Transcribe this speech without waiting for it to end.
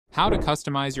How to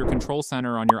customize your control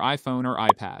center on your iPhone or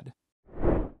iPad.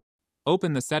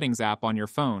 Open the Settings app on your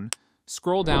phone,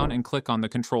 scroll down and click on the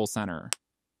Control Center.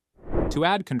 To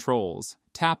add controls,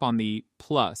 tap on the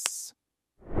plus.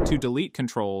 To delete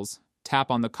controls, tap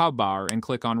on the cog bar and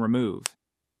click on Remove.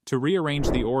 To rearrange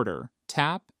the order,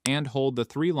 tap and hold the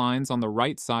three lines on the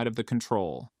right side of the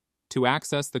control. To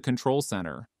access the Control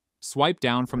Center, swipe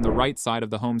down from the right side of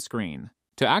the home screen.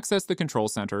 To access the Control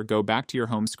Center, go back to your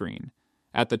home screen.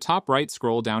 At the top right,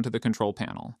 scroll down to the control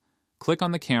panel. Click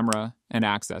on the camera and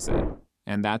access it.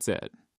 And that's it.